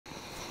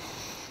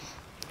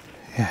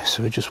Yeah,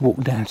 so we just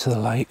walked down to the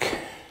lake.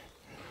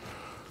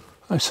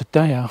 It's the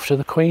day after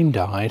the Queen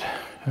died.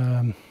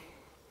 We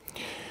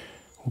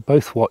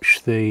both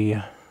watched the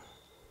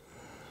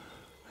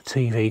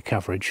TV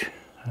coverage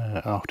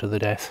after the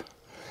death,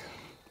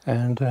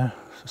 and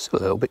still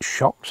a little bit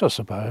shocked, I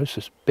suppose.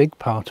 This big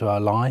part of our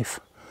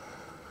life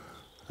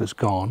has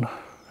gone.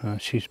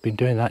 She's been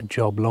doing that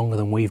job longer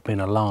than we've been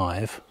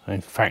alive.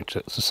 In fact,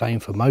 it's the same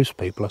for most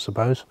people, I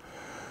suppose.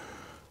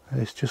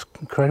 It's just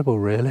incredible,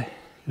 really,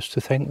 just to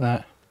think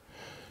that,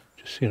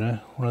 just, you know,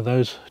 one of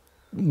those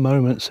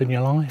moments in your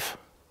life.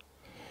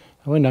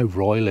 We're no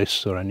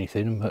royalists or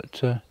anything,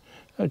 but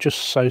just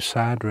so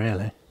sad,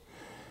 really.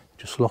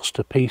 Just lost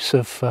a piece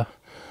of,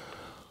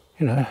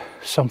 you know,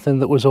 something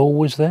that was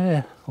always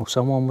there, or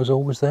someone was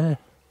always there.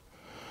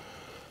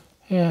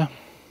 Yeah,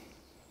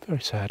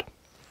 very sad.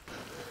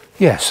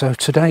 Yeah, so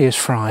today is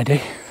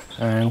Friday,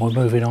 and we're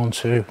moving on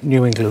to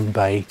New England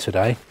Bay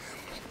today,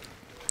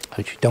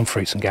 which is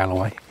Dumfries and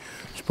Galloway.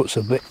 Which puts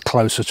us a bit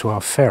closer to our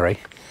ferry,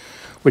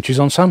 which is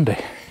on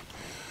Sunday.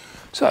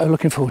 So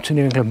looking forward to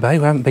New England Bay.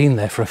 We haven't been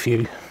there for a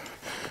few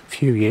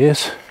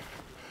years,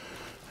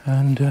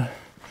 and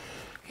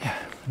yeah,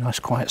 a nice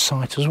quiet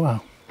site as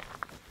well.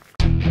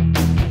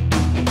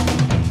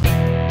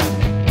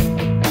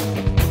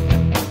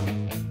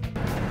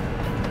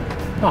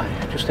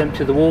 Right, just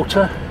empty the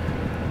water.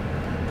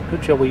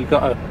 Good job you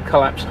got a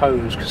collapsed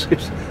hose, because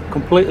it's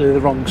completely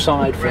the wrong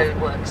side for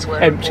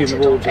emptying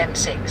the water.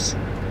 M6.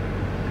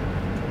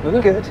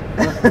 Good.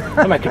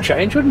 That'd make a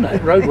change, wouldn't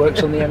it?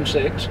 Roadworks on the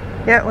M6.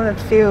 Yeah, well, a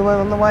few were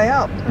on the way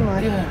up, didn't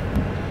they?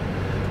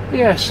 Yeah.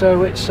 Yeah,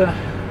 so it's,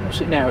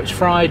 what's it now? It's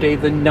Friday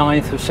the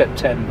 9th of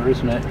September,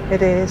 isn't it?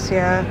 It is,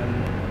 yeah.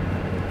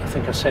 I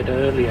think I said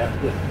earlier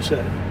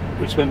that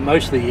we spent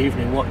most of the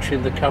evening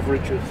watching the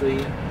coverage of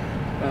the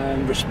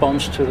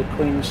response to the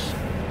Queen's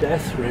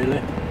death,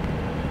 really.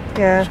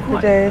 Yeah,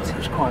 we did. It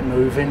was quite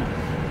moving.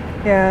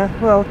 Yeah,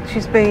 well,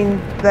 she's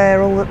been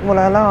there all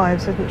our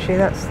lives, hasn't she?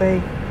 That's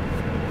the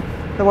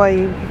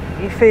way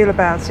you feel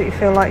about it. You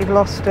feel like you've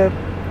lost a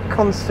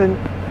constant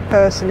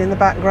person in the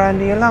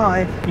background of your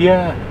life.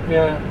 Yeah,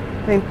 yeah.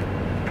 I mean,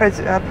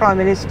 prime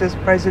ministers,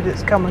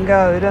 presidents come and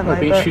go, don't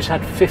they? But she's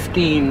had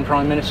 15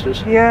 prime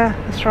ministers. Yeah,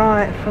 that's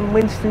right. From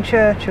Winston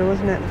Churchill,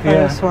 wasn't it, the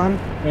first one?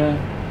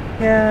 Yeah.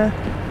 Yeah.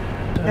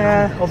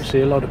 Yeah.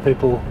 Obviously, a lot of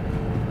people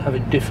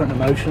having different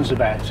emotions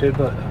about it,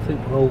 but I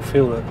think we all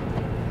feel that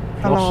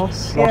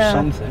lost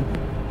something.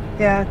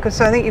 Yeah,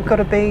 because I think you've got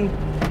to be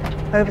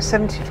over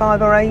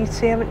 75 or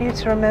 80, haven't you,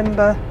 to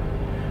remember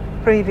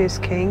the previous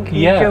king,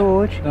 King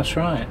George. That's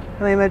right.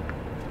 I mean, my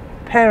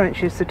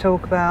parents used to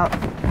talk about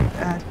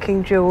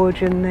King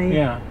George and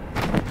the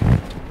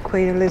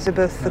Queen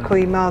Elizabeth, the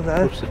Queen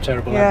Mother. What's the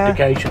terrible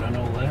abdication and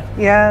all that.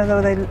 Yeah,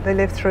 though they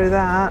lived through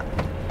that.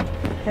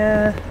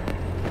 Yeah.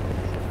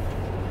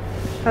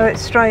 Oh,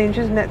 it's strange,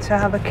 isn't it, to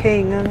have a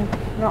king and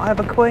not have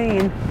a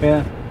queen?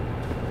 Yeah.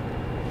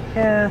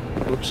 Yeah.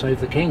 God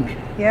save the king.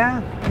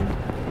 Yeah.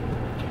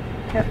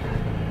 Yep.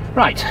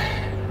 Right,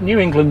 New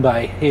England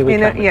Bay, here we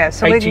come. Yeah,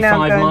 so 85 we're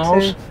now going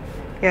miles. to,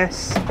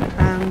 yes,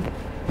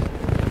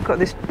 got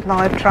this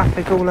live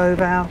traffic all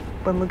over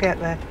when we get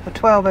there. We're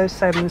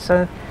 12:07,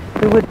 so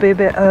we would be a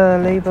bit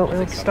early, but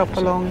we'll stop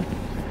along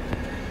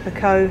the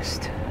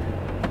coast.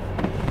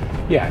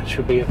 Yeah, it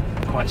should be a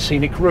quite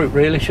scenic route,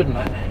 really, shouldn't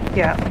it?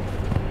 Yeah.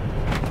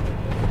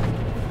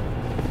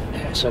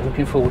 Yeah, so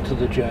looking forward to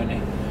the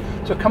journey.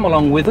 So come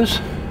along with us.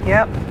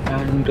 Yep.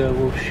 And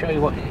we'll show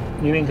you what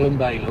New England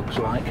Bay looks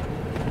like,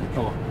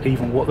 or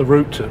even what the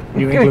route to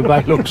New England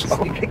Bay looks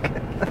like.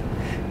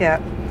 Yeah,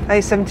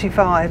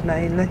 A75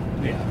 mainly.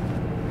 Yeah.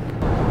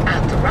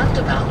 At the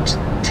roundabout,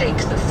 take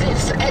the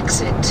 5th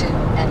exit to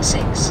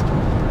N6.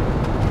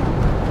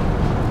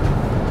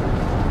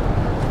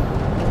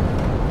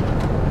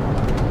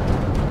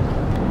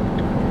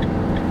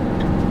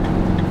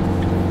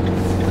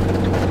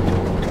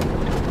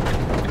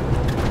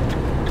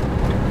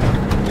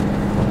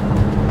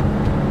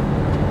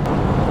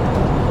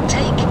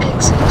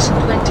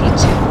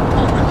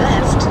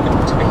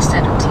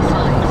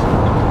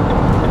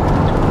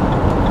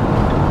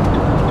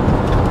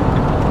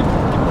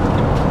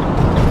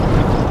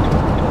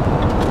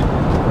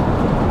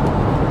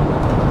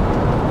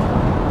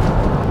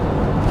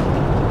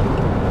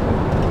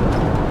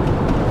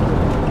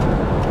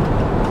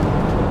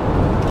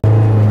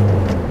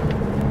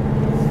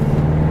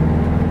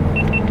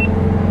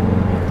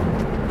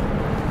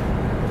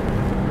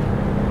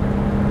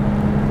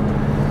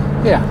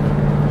 Yeah,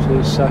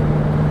 so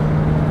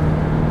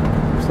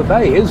it's the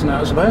bay, isn't it,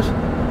 I suppose?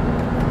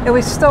 Yeah,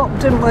 we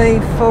stopped, didn't we,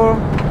 for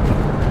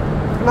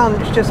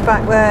lunch just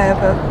back there,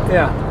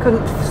 but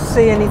couldn't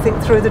see anything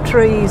through the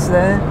trees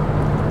there.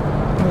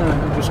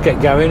 No, just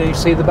get going and you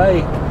see the bay.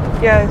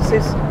 Yeah,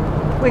 it's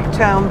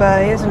Wigtown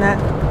Bay, isn't it?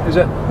 Is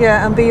it?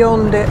 Yeah, and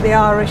beyond it, the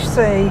Irish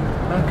Sea.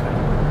 Okay.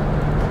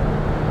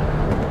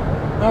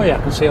 Oh yeah,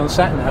 I can see on the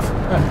sat nav.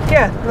 Oh.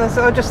 Yeah,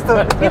 I just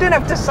thought, you didn't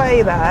have to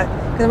say that,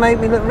 because it made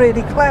me look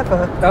really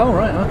clever. Oh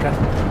right, okay.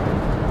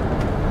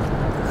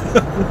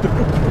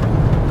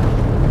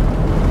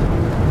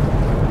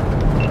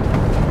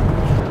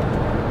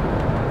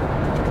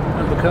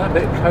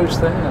 that bit of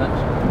coast there,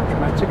 that's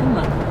dramatic, isn't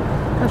it?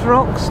 There's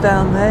rocks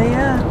down there,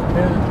 yeah.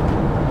 Yeah.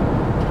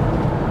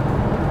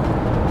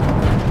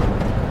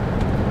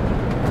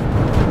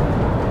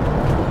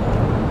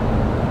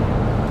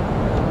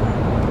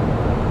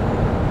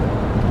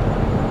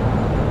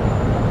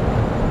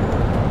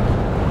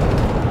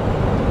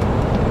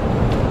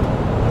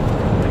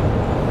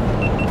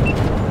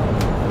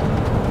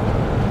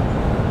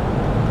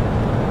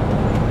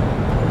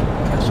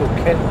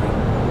 Cairnryan.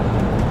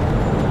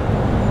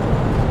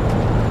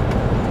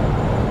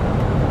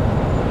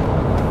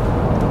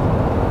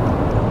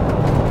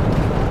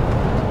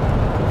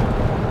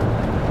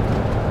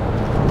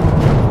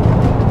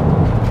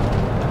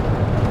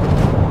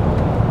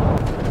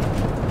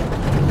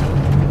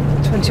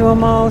 21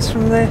 miles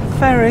from the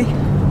ferry.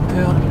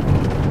 Yeah.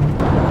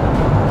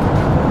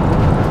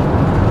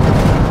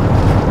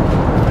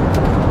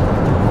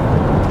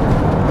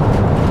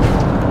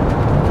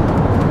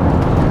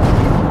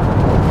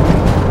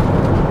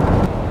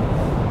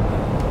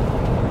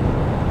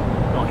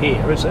 Not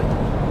here, is it?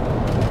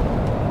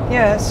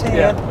 Yeah, it's here.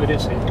 Yeah, it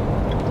is here.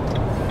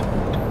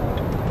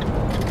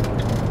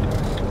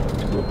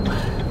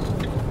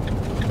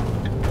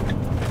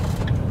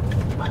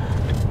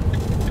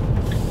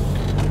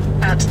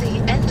 At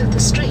the end of the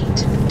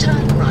street,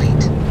 turn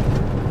right.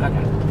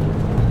 Okay.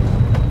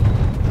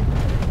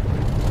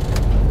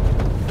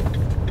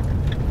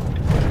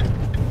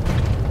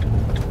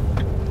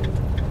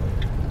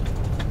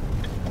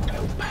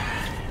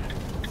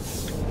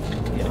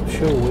 Yeah, I'm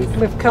sure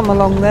We've come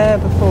along there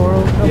before,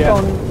 or Yeah.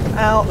 gone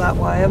out that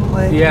way, haven't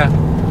we? Yeah.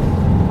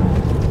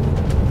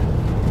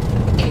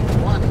 In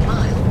 1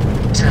 mile,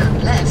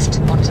 turn left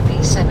onto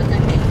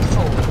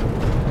B784.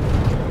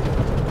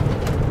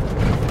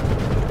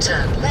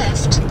 Turn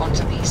left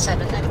onto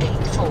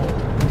B784.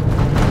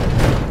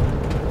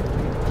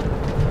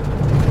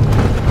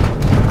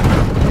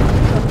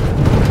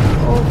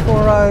 Awful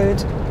road.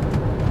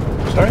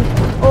 Sorry?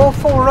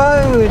 Awful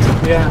road.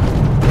 Yeah.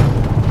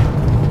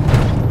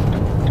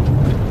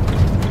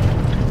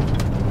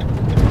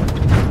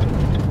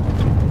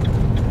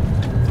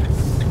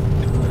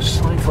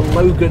 Sign for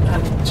Logan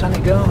and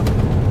Tanigar.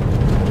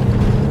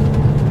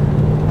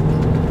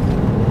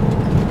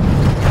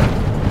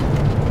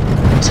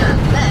 Turn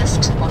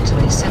left onto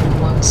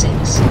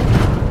A716.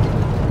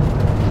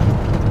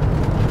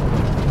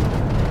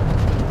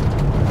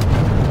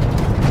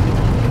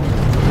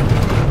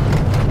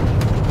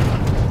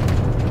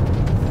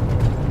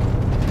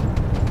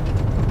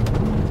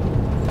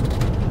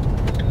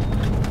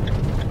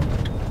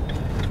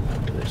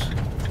 This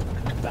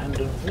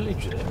abandoned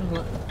village there, isn't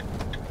it?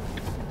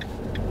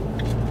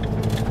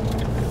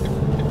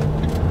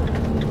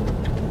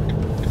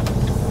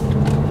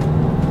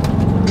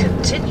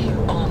 Continue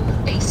on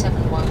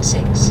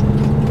A716.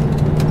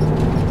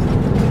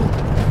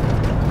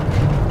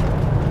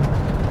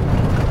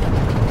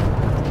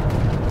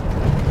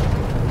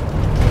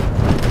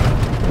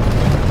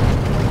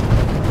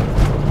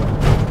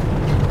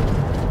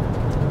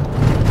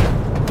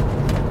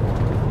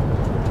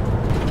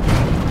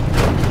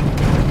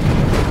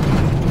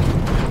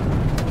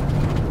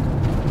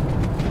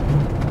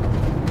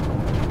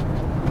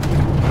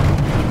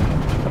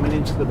 Coming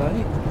into the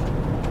bay?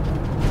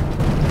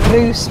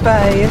 Loose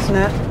Bay, isn't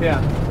it?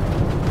 Yeah.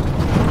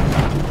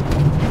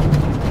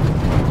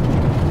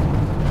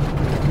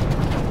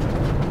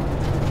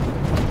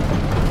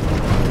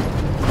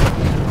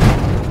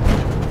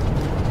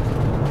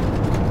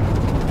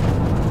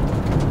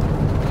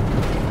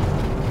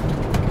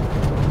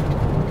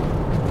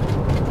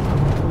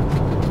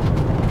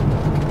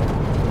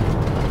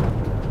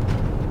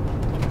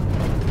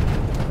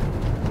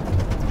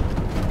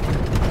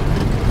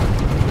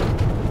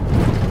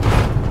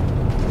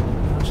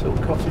 Nice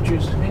little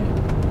cottages here.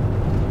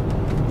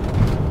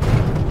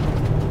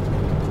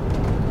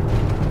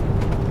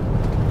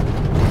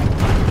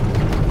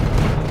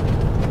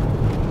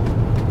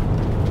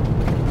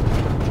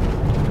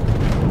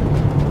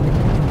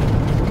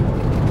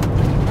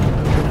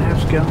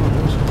 House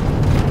gardens.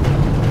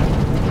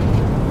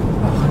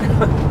 Oh,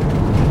 God.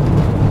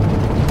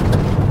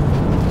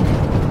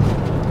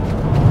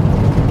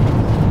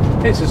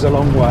 This is a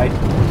long way.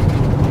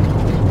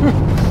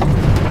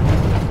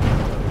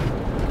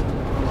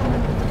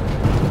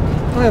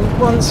 We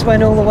once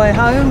went all the way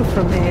home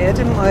from here,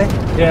 didn't we?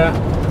 Yeah.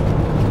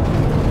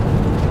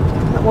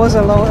 That was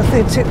a long, I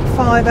think it took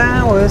 5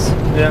 hours.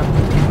 Yeah.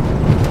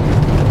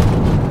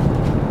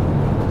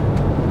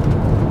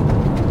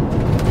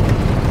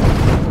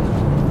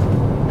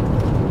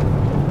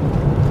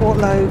 Port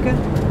Logan.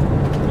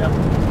 Yeah.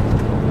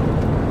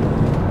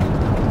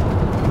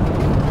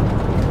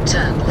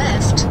 Turn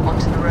left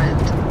onto the road.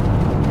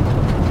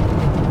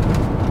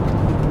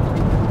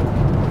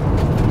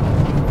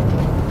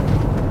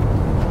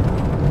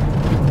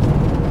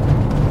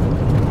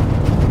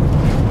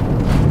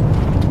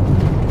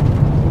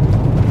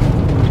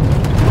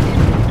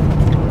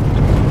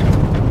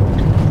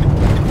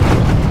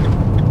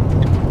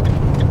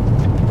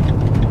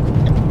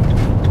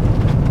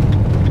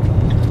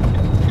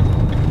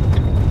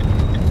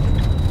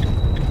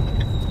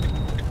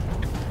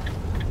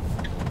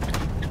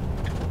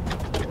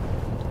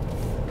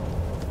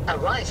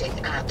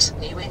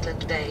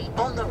 stay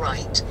on the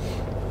right.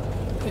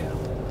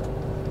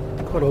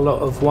 Yeah. Quite a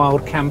lot of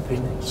wild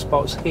camping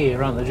spots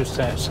here, aren't there, just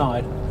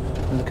outside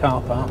in the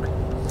car park?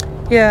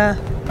 Yeah.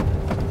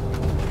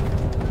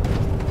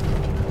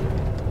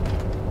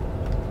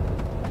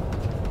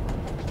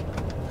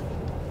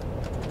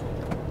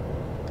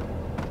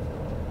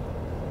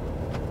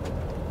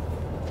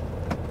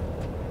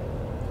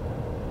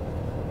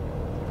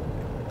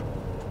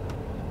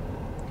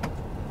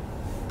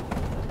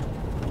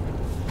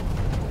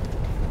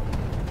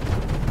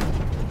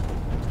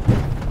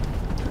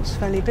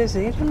 Fairly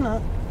busy, isn't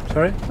it?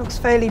 Sorry? Looks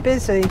fairly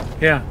busy.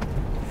 Yeah.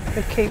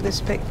 They keep this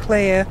bit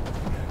clear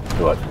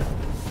What?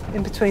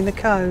 in between the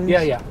cones.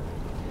 Yeah, yeah.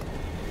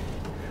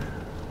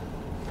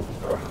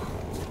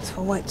 So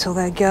I'll wait till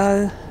they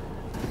go.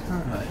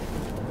 Right.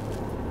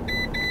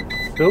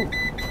 Oh,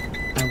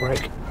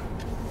 handbrake.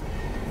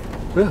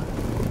 Ugh.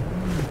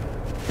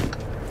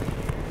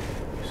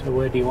 So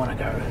where do you want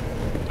to go?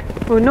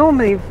 Well,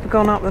 normally we've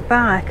gone up the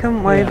back,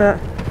 haven't we? Yeah. But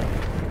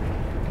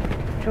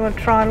do you want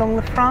to try along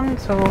the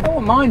front, or? I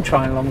wouldn't mind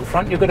trying along the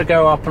front. You've got to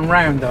go up and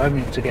round though,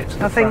 haven't you, to get to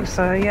the I front? think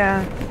so.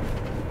 Yeah.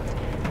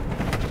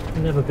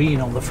 We've never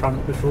been on the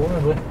front before,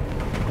 have we?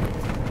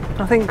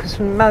 I think because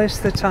most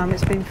of the time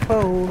it's been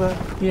full, but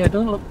Yeah, it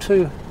doesn't look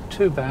too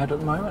bad at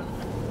the moment.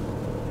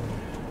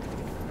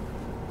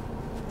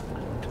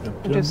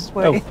 we'll just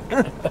wait.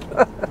 Oh.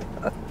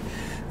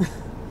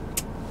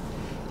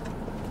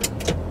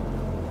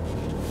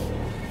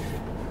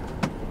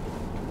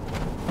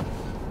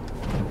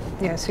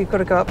 Yeah, so you've got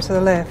to go up to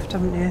the left,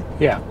 haven't you?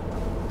 Yeah.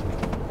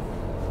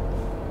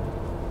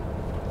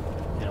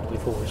 Yeah,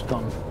 we've always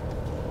gone.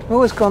 We've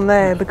always gone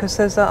there because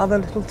there's that other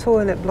little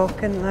toilet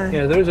block, isn't there?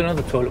 Yeah, there is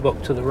another toilet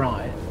block to the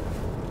right,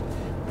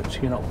 but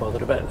you're not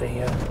bothered about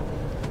the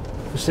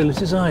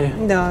facilities, are you?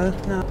 No,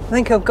 no. I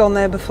think I've gone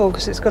there before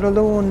because it's got a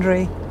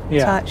laundry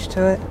attached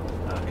to it.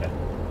 Okay.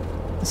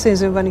 As soon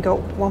as we've only got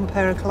one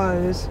pair of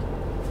clothes.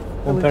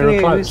 One that pair we've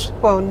of clothes?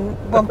 used. Well,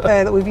 one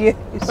pair that we've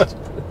used.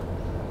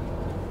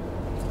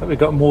 But we've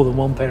got more than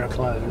one pair of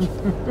clothes.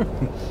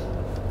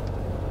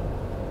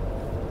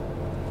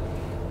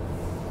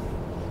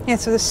 Yeah,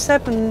 so there's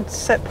 7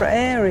 separate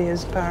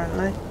areas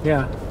apparently.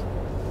 Yeah.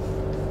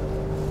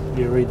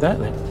 You read that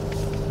then?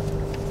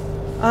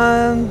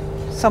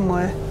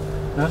 Somewhere.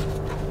 Huh?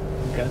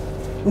 Okay.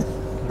 You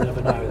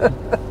never know then.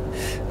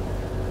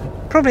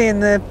 Probably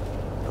on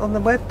the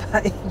web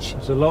page.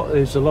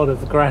 There's a lot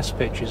of grass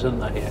pitches, isn't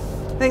there, here?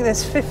 I think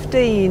there's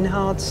 15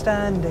 hard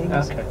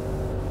standings. Okay.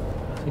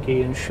 I think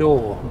Ian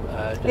Shaw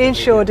did Ian a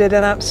Shaw video. did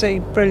an absolutely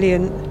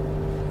brilliant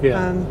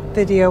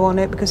video on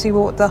it because he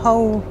walked the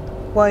whole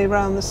way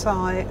around the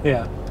site.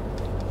 Yeah.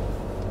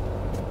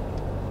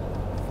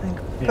 And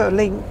put a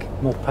link.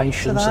 More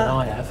patience than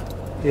I have.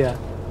 Yeah.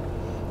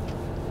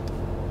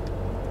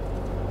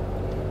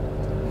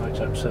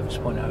 Motorhome service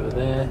point over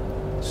there.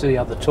 See the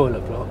other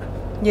toilet block.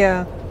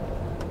 Yeah.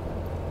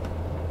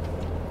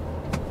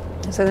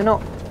 So they're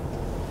not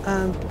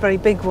very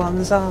big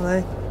ones, are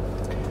they?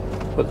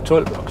 What, the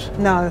toilet blocks?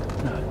 No.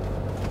 No.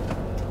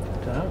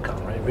 Don't know,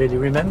 can't really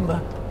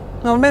remember.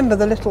 I remember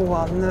the little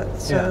one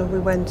that we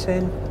went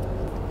in.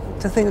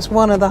 I think it's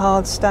one of the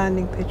hard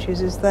standing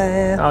pitches is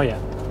there. Oh yeah.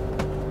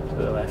 To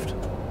the left.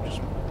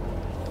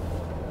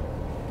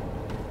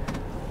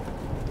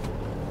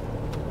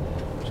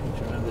 Seem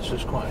to remember this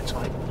was quite a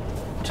tight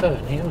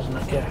turn here, wasn't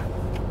it? Yeah.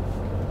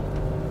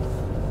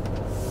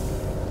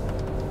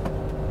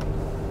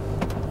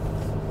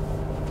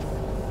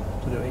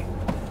 So do we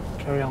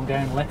carry on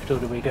going left or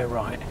do we go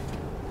right?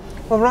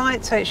 Well,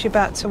 right takes you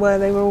back to where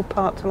they were all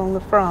parked along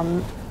the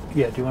front.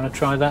 Yeah, do you want to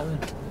try that then?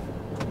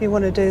 You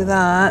want to do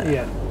that?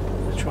 Yeah,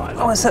 let's try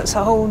that. Oh, so that's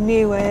a whole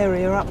new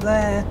area up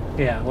there.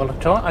 Yeah, well I'll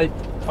try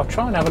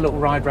and have a little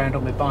ride round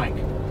on my bike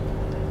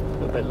a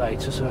little bit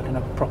later so I can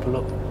have a proper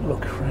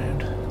look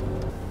around.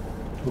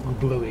 Look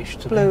bluish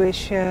to me.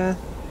 Bluish, yeah.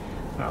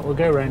 Right, we'll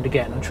go around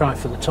again and try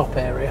for the top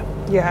area.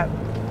 Yeah.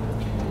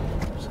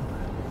 So,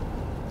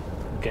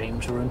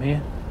 games room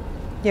here.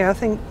 Yeah, I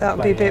think that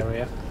would be a Play bit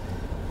area.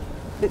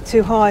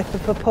 too high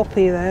for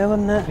Poppy there,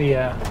 wouldn't it?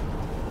 Yeah.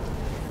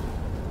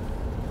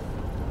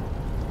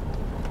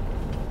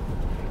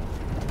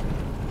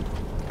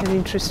 An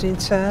interesting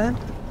turn.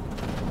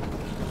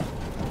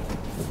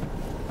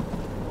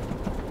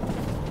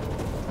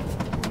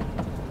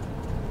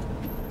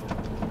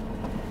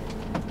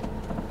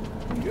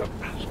 Yep,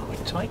 it's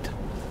quite tight.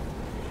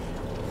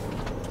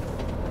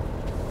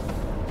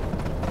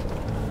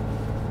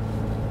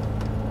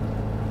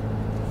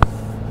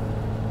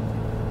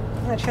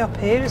 Actually, up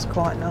here is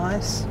quite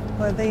nice.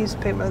 Where these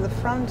people at the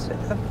front,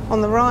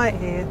 on the right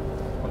here.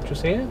 What,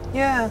 just here?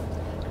 Yeah,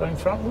 Going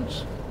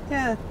frontwards?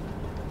 yeah.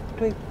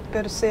 Do we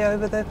go to see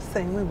over the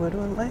thing? We would,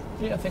 wouldn't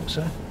we? Yeah, I think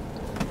so.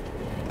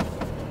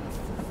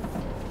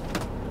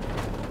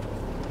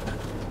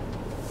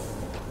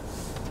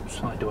 Which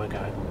side do I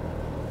go?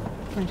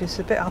 And just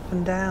a bit up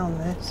and down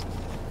this.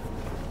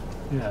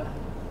 Yeah.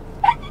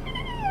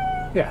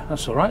 Yeah,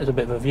 that's all right. There's a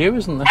bit of a view,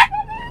 isn't there?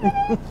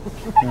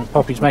 And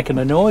Poppy's making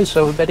a noise,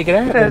 so we better get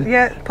out. Then.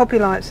 Yeah, Poppy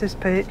likes this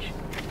pitch.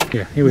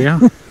 Yeah, here we are.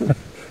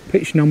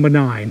 Pitch number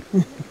 9.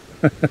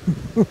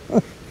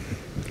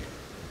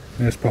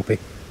 There's Poppy.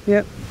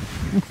 Yep.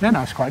 Yeah,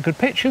 that's quite a good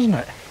pitch, isn't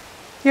it?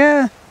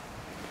 Yeah.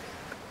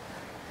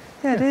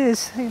 Yeah, it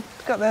is.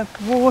 You've got the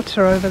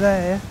water over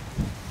there.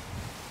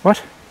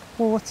 What?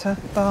 Water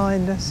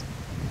behind us.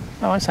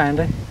 Oh, that's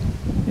handy.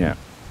 Yeah.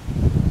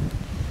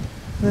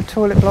 And the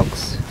toilet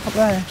blocks up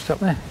there. Just up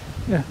there.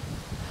 Yeah.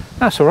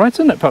 That's all right,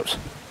 isn't it, Pops?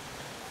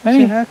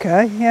 Hey?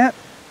 Okay, yeah.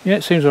 Yeah,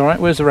 it seems all right.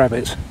 Where's the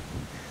rabbits?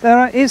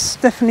 There is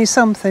definitely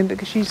something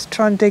because she's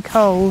trying to dig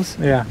holes.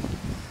 Yeah.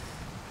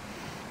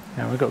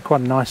 Yeah, we've got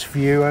quite a nice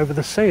view over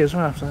the sea as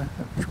well, so that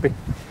should be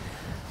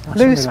nice.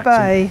 Loose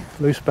Bay.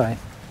 Loose Bay.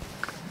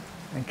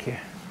 Thank you.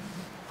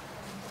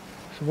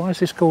 So why is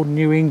this called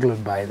New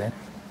England Bay then?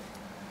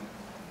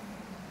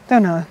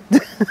 Don't know.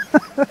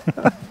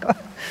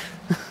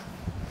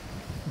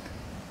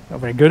 Not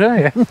very good, are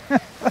you?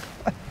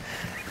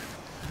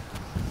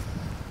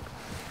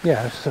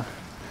 Yeah, so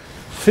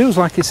feels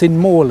like it's in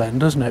moorland,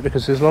 doesn't it?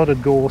 Because there's a lot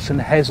of gorse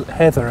and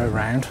heather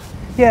around.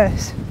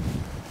 Yes.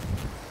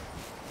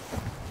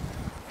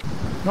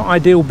 Not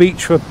ideal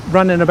beach for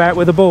running about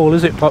with a ball,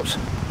 is it, Pops?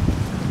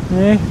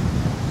 Yeah.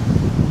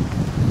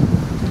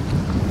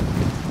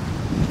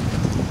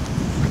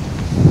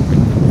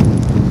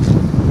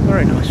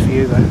 Very nice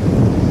view though.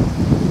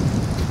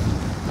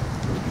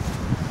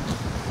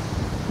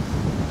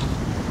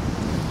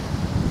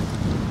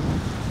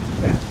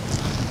 Yeah.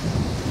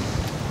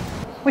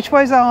 Which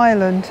way's the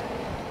island?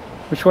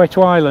 Which way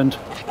to Ireland?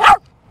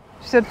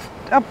 She said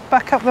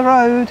back up the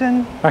road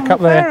and Back on up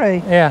the there.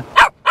 ferry. Yeah.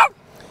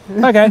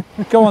 Okay,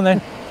 go on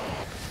then.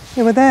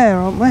 Yeah, we're there,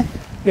 aren't we?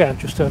 Yeah,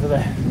 just over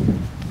there.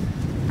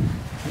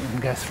 We can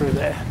go through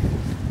there.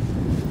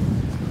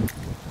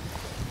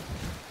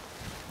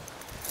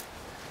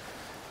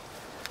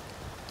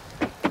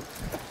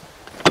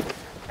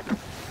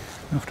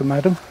 After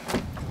madam.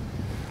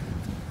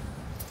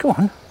 Go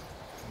on.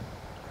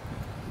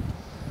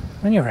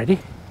 When you're ready.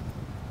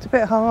 It's a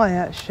bit high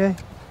actually.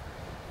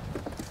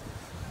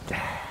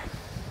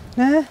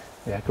 Yeah?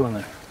 Yeah, go on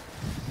then.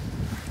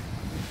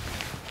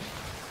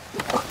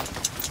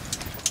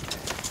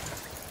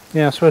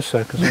 Yeah, I suppose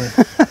so, because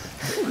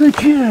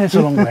it's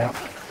a long way up.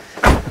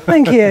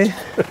 Thank you.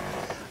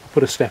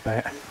 Put a step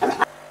out.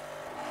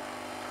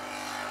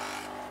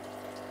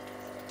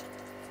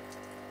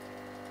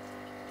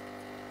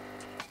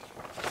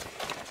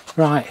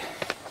 Right,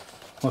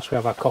 whilst we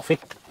have our coffee.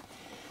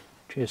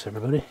 Cheers,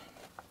 everybody.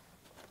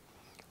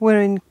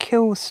 We're in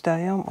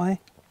Kilstay, aren't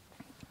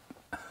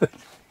we?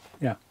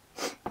 Yeah,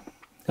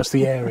 that's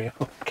the area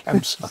of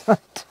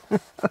campsite.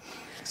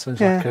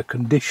 Sounds like a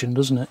condition,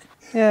 doesn't it?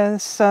 Yeah,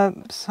 there's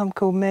some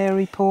called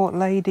Maryport,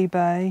 Lady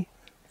Bay.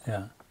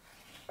 Yeah,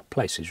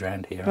 places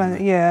round here. Aren't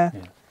they? Yeah. I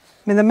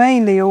mean, they're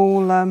mainly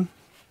all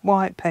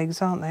white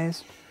pegs, aren't they,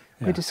 as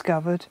we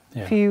discovered.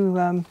 Yeah. A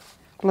few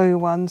glue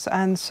ones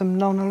and some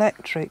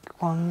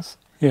non-electric ones.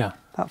 Yeah.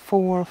 About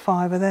 4 or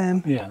 5 of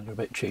them. Yeah, they're a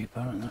bit cheaper,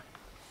 aren't they?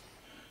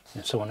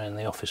 Yeah, someone in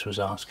the office was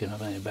asking, I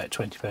think about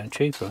 £20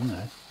 cheaper, aren't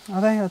they?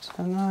 Are they? I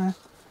don't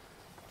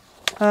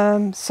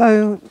know.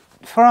 So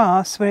for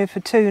us, we're here for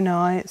 2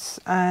 nights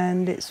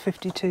and it's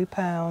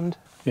 £52.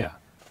 Yeah.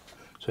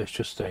 So it's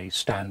just a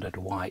standard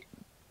white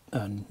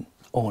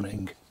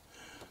awning.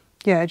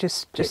 Yeah,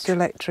 just Pitch.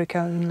 electric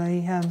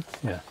only.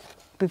 Yeah.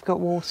 We've got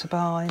water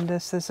behind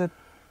us. There's a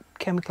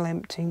chemical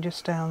emptying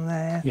just down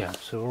there. Yeah,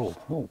 so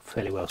we're all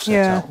fairly well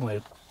set up. We're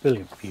a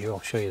brilliant view. I'll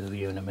show you the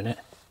view in a minute.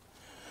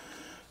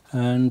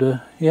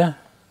 And yeah,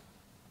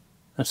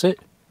 that's it.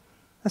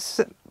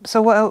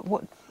 So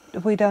what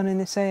have we done in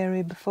this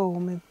area before?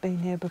 We've been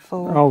here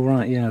before. Oh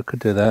right, yeah, I could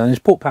do that. And it's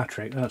Port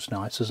Patrick. That's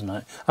nice, isn't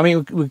it? I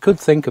mean, we could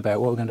think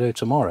about what we're going to do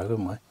tomorrow,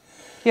 couldn't we?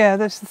 Yeah,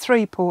 there's the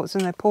 3 ports,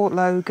 and they're Port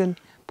Logan,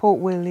 Port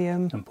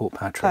William, And Port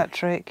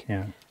Patrick.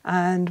 Yeah.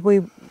 And we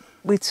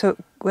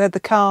had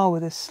the car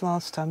with us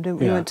last time, didn't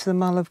we? Yeah. We went to the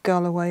Mull of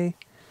Galloway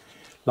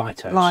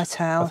Lighthouse.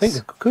 I think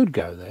we could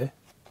go there.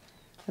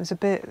 It was a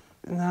bit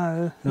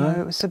no,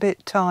 it was a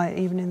bit tight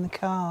even in the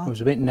car. It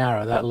was a bit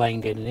narrow, that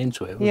lane getting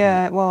into it, wasn't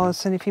Yeah, it? it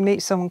was. And if you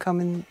meet someone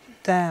coming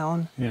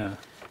down, Yeah.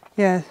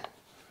 yeah.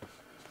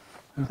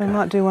 Okay. So we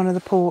might do one of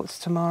the ports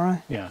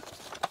tomorrow. Yeah.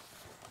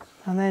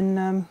 And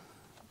then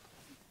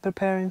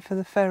preparing for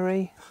the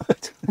ferry.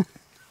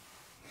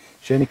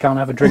 She only can't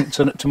have a drink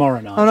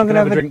tomorrow night. I'm not She can gonna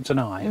have have a a- drink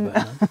tonight. But,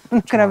 I'm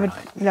not gonna tomorrow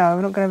have no,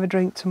 we're not going to have a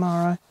drink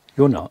tomorrow.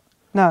 You're not?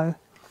 No.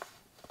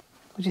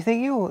 What do you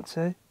think you ought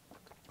to?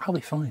 I'll be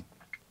fine.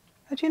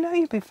 How do you know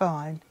you'd be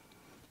fine?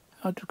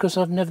 Because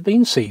I've never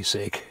been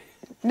seasick.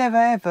 Never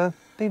ever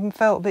even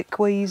felt a bit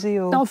queasy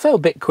or... No, I felt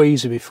a bit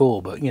queasy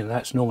before, but you know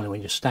that's normally when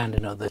you're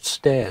standing at the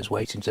stairs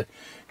waiting to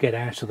get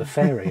out of the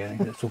ferry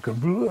and it's all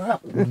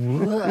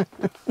going.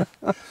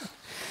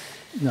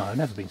 No, I've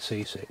never been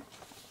seasick.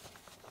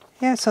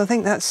 Yeah, so I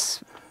think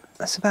that's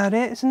about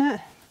it, isn't it?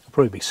 I'll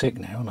probably be sick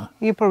now, won't I?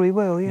 You probably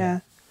will,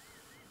 yeah.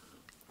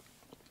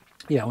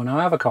 Yeah, when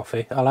I have a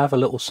coffee, I'll have a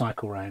little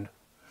cycle round.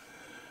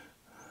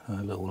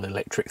 A little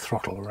electric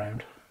throttle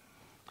around.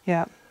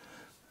 Yeah.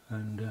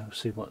 And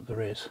see what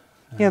there is.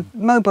 Yeah,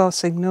 mobile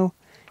signal.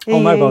 Oh,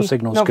 mobile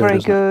signal's not good, very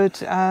isn't it?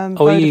 good.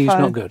 Oh, EE's Vodafone,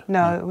 not good?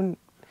 No, it wouldn't,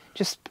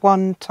 just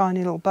one tiny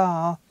little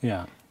bar.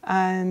 Yeah.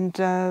 And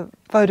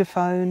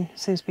Vodafone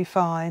seems to be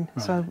fine.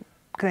 Right. So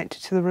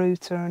connected to the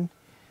router and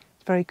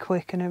it's very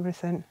quick and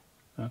everything.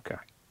 Okay.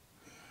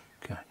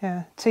 Okay.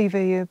 Yeah,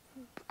 TV.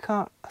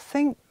 I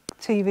think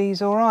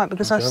TV's all right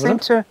because Let's I have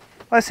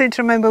a seem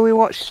to remember we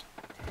watched.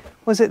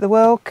 Was it the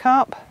World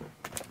Cup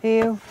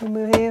here when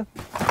we were here?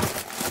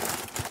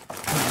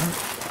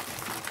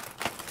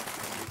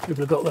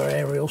 People have got their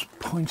aerials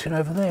pointing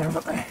over there,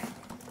 haven't they?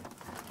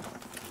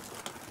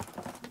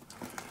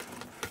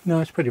 No,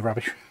 it's pretty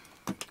rubbish.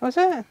 Was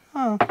it?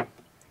 Oh.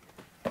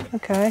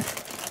 Okay.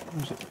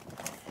 Is it?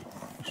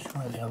 Let's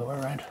try it the other way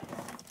around.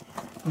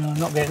 No, I'm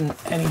not getting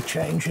any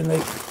change in the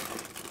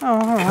Oh,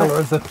 all right. colour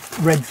of the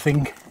red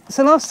thing.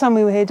 So last time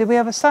we were here, did we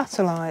have a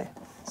satellite?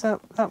 Is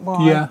that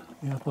why? Yeah,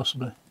 yeah,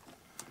 possibly.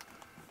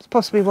 It's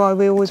possibly why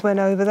we always went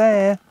over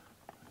there.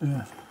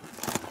 Yeah.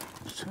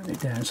 Let's turn it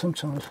down.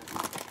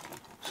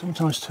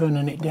 Sometimes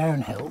turning it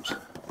down helps.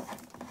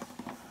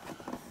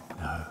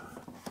 No,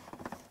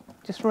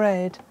 Just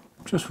red.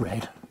 just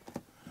red.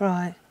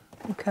 Right.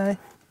 Okay.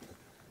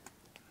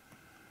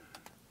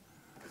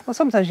 Well,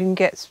 sometimes you can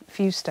get a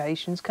few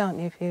stations, can't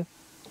you? If you.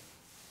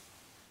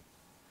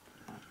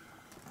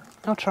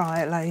 I'll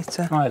try it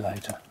later. Try it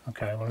later.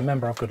 Okay, well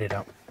remember I've got it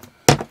up.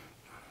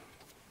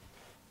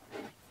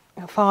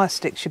 A fire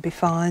stick should be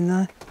fine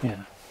though.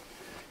 Yeah.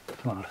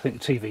 Well, I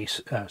think the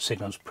TV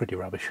signal's pretty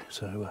rubbish,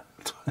 so...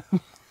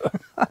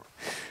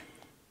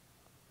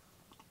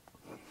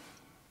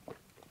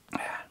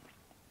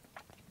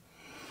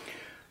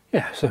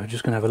 Yeah, so we're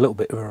just going to have a little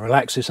bit of a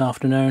relax this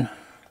afternoon.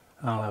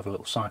 I'll have a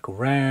little cycle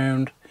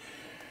round.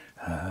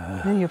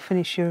 Then you'll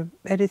finish your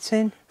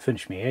editing.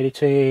 Finish me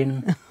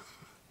editing.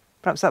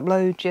 Perhaps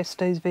upload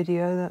yesterday's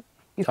video that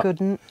you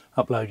couldn't.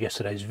 Upload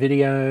yesterday's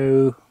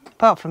video.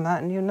 Apart from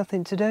that, and you've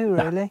nothing to do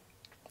really.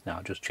 No,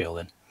 I'll just chill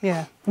then.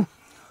 Yeah.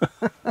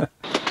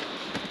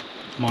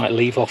 Might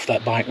leave off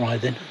that bike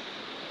ride then.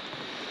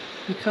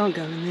 You can't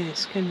go in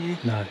this, can you?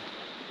 No.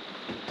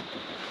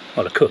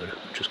 Well, I could.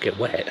 Just get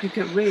wet. You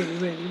get really,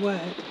 really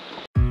wet.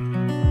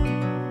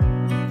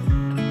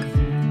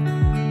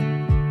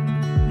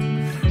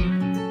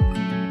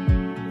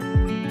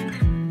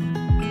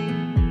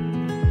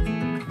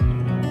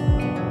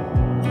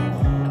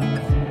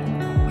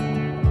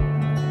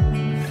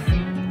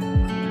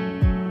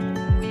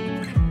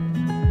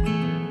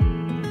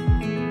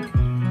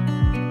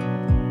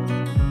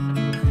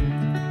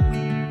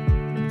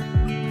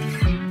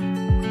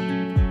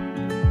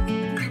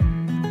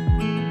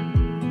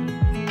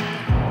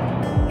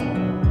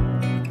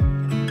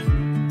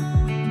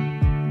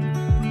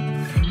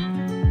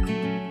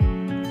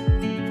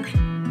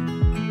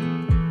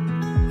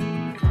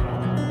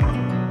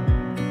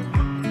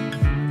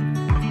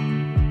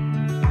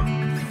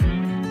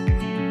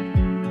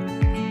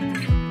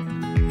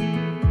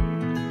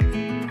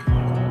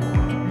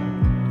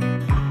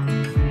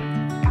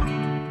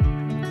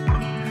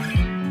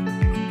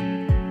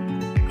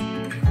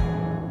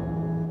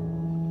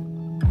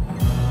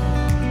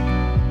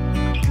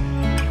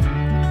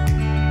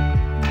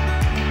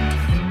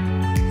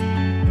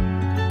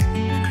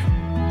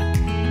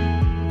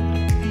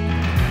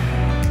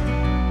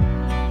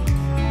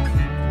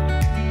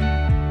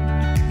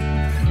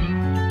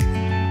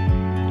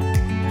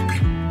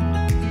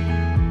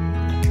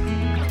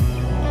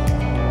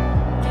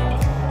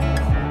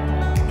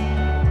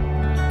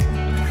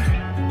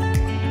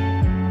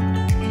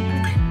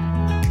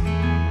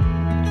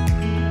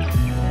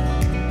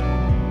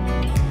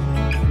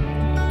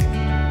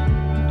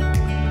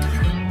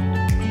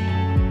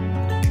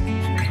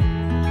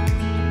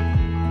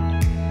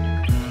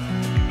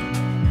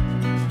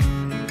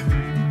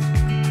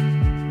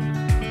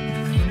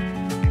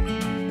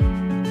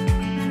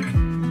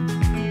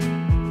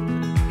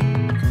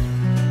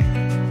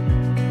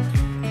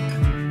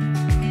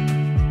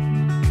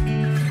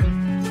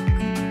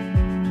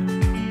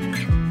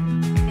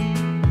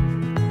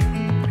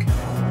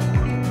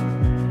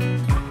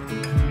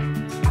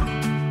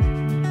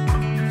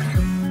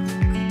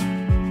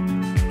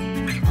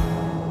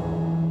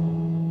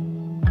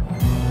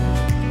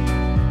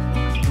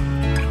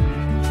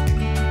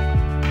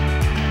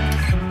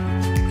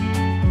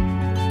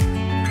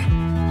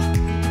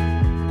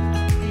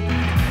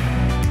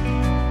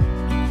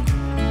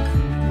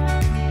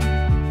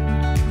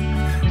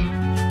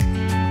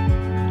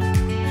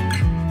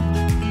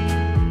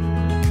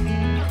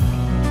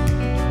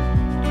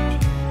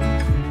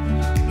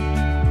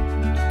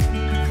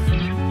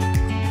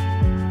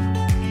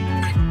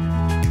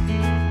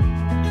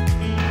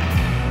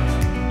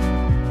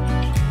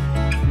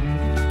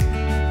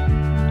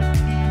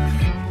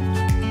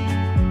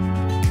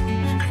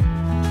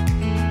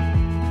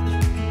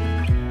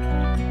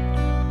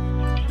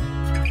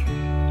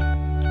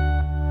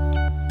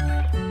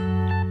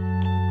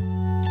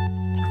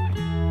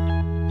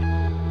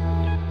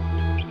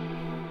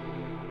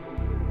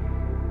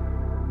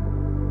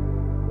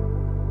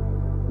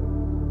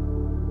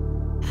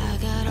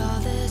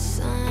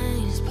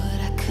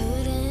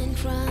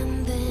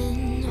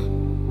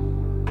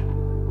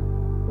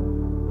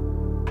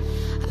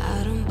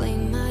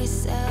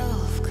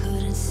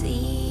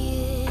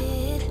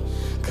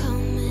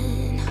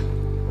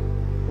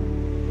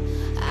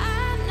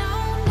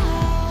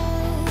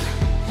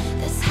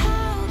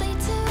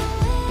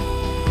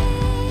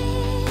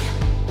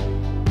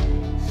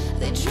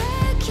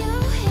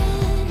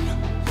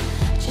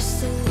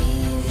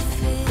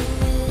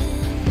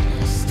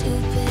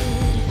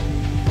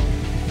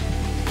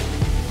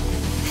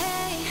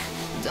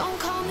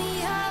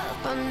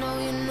 I know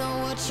you know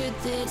what you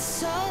did,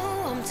 so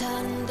I'm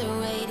turning the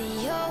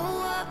radio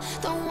up.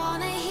 Don't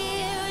wanna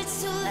hear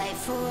it's too late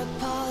for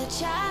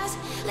apologize.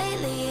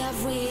 Lately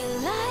I've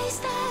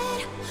realized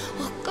that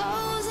what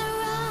goes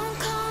around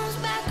comes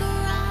back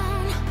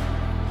around.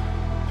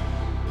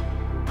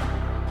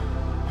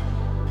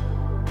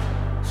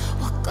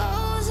 What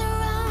goes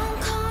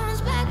around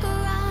comes back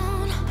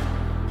around.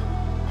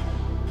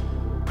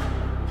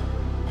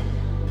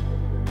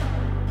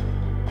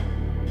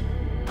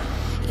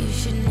 You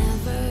should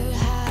never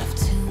have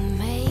to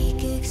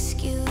make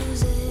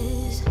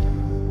excuses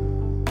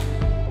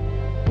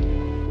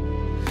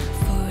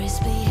for his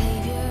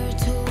behavior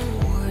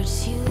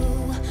towards you,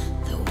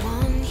 the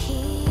one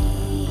he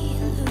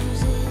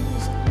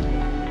loses.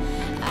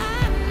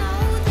 I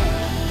know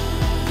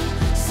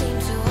they seem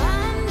to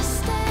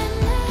understand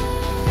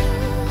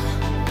now,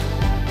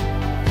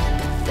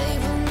 but they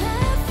will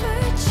never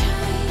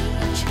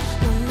change,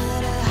 no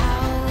matter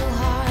how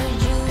hard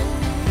you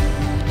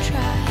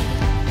try.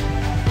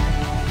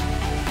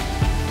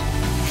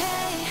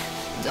 Hey,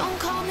 don't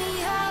call me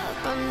up,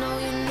 I know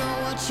you know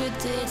what you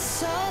did,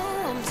 so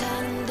I'm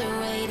turning the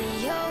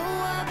radio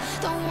up.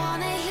 Don't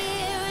wanna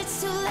hear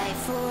it's too late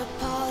for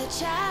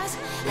apologize.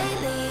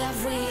 Lately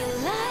I've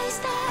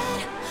realized that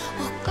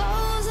what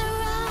goes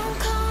around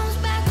comes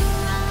back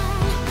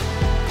around.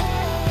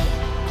 Hey,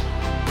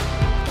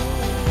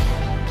 hey.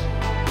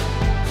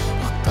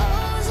 What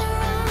goes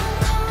around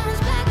comes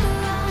back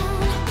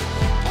around.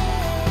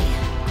 Hey,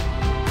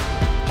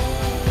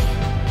 hey.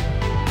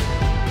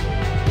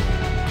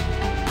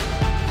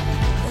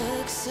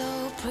 Looks so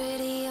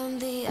pretty on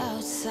the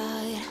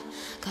outside,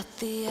 got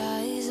the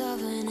eyes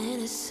of an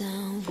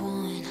innocent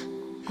one.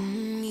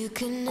 You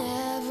can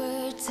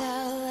never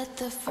tell at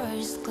the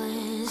first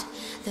glance.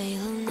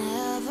 They'll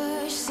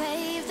never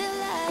save the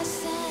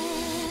last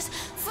dance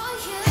for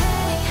you.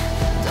 Hey,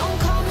 don't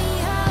call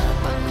me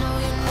up, I know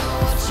you know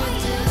what you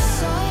did,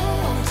 so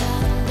I'm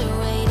turning the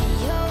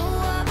radio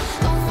up.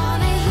 Don't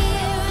wanna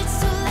hear it's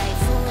too late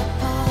for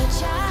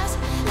apologize.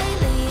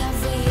 Lately I've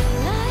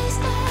realized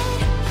that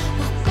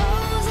what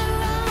goes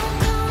around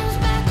comes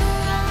back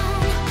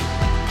around.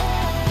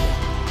 Hey,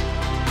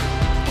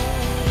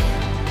 hey.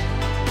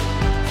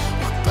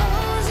 What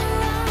goes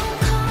around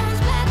comes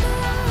back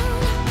around.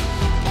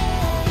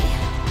 Hey,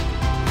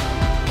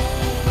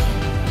 hey.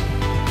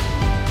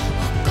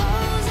 What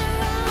goes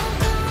around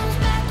comes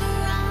back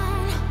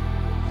around.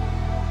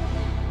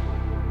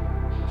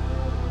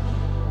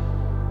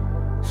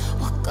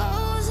 What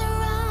goes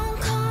around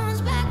comes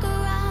back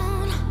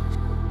around.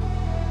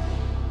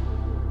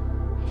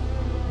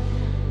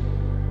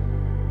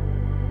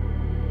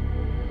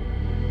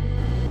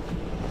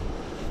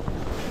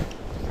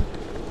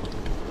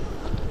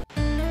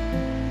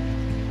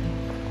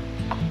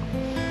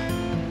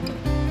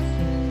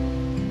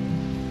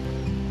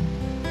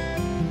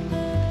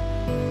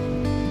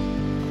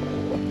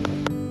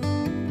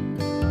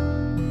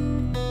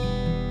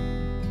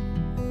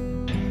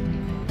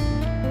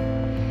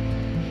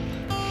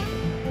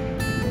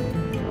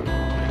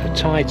 The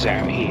tide's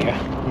out here,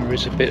 there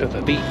is a bit of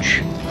a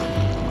beach.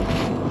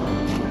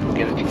 We'll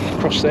get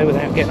across there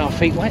without getting our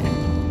feet wet.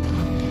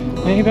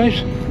 There you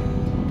goes.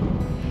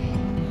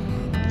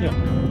 Yeah.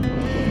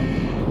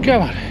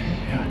 Go on.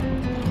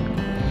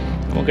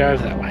 We'll go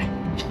over that way.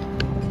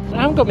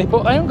 I haven't got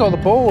the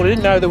ball. I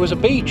didn't know there was a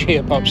beach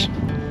here, Pops.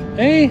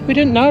 Hey, we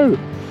didn't know.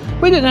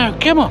 We didn't know.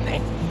 Come on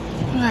then.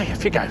 Hey,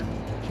 off you go.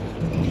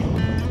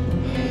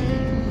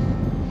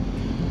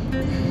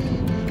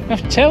 You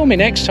have to tell me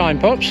next time,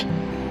 Pops.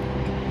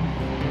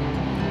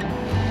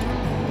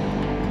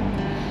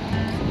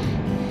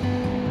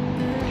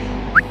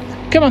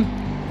 Come on.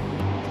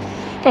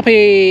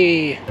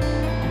 Puppy.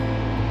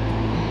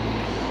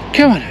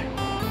 Come on.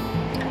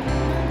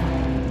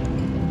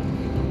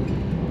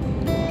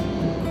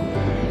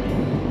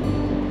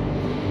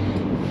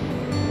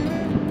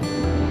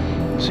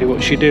 See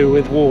what she do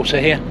with water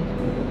here.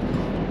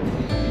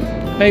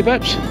 Hey,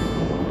 Bubs.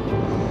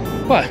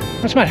 What?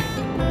 What's the matter?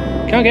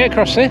 Can't get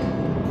across there.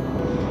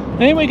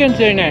 Hey, what are you going to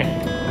do now?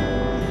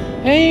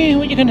 Hey,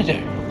 what are you going to do?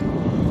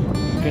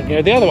 You're going to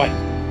go the other way.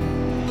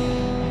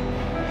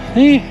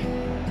 Hey.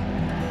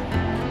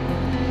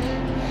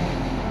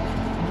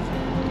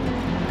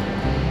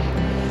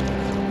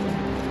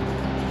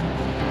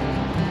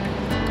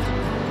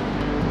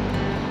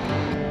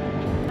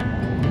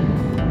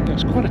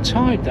 That's quite a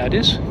tide, that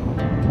is.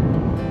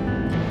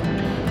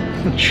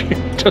 She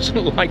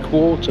doesn't like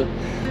water.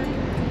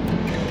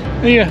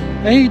 Here,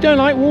 hey, you don't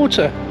like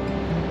water?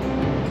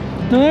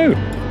 No.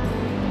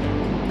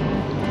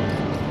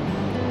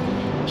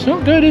 It's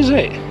not good, is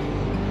it?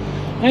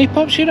 Hey,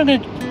 Pops, you're not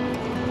going to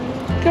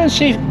go and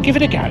see, give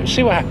it a go,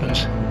 see what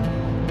happens.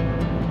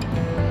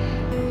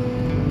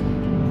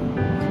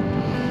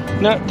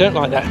 No, don't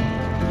like that.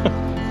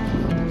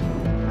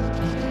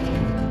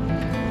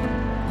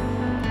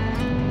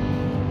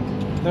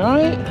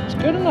 Alright, it's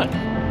good, isn't it?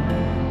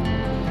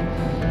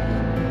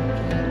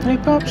 Hey,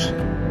 Pops.